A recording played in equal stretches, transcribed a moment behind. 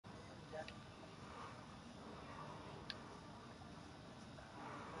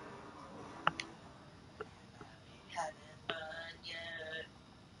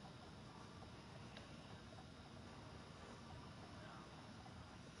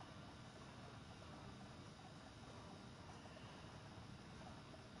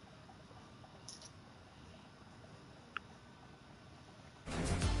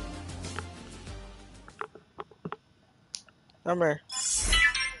Come here.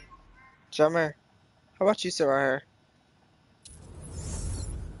 Come here. How about you sit right here?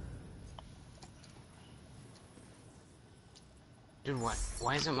 Dude, what?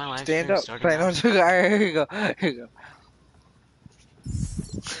 Why isn't my live Stand stream up. starting Play no up? joke. Alright, here you go. Here you go.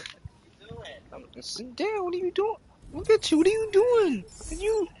 Sit down. What are you doing? Look at you. What are you doing?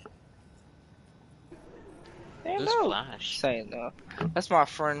 You stand Who's up. Flash? Saying no. That's my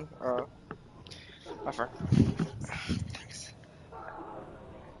friend. My friend.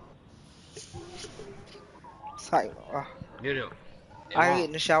 Sorry. Dude, it I gotta get won't.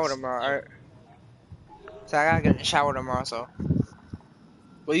 in the shower tomorrow. Alright. So I gotta get in the shower tomorrow. So,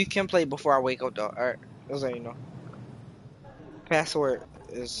 well, you can play before I wake up though. Alright. Just so you know. Password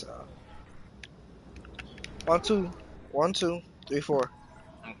is 1 2 1 2 3 4.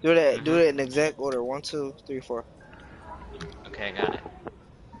 Do that. Do Mm-hmm. it in exact order. 1 2 3 4. Okay, I got it.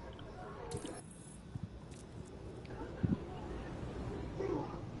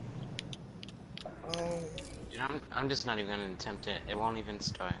 Dude, I'm just not even gonna attempt it. It won't even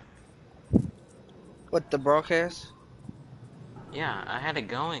start. What the broadcast? Yeah, I had it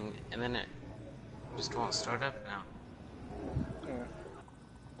going, and then it just won't start up now.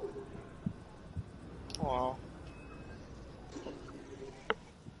 Yeah. Oh.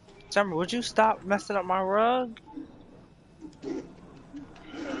 Summer, would you stop messing up my rug?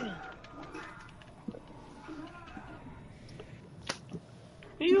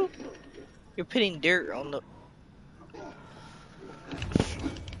 You're putting dirt on the.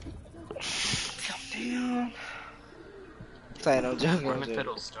 Calm down. Saying I'm I joking. I'm wonder if joking.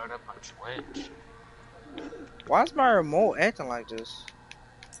 it'll start up on Twitch. Why is my remote acting like this?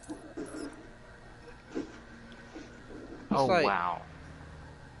 It's Oh, like, wow.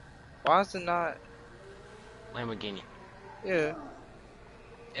 why is it not? Lamborghini. Yeah.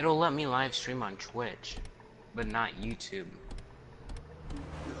 It'll let me live stream on Twitch, but not YouTube.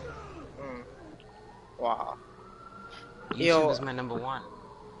 Mm. Wow. YouTube Yo, is my #1.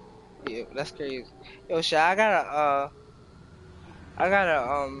 yeah, that's crazy. Yo, shit, I gotta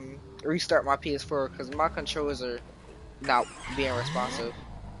restart my PS4 because my controllers are not being responsive.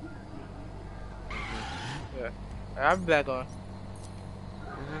 Yeah, I'll be back on.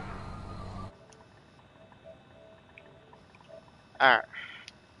 Mm-hmm. All right.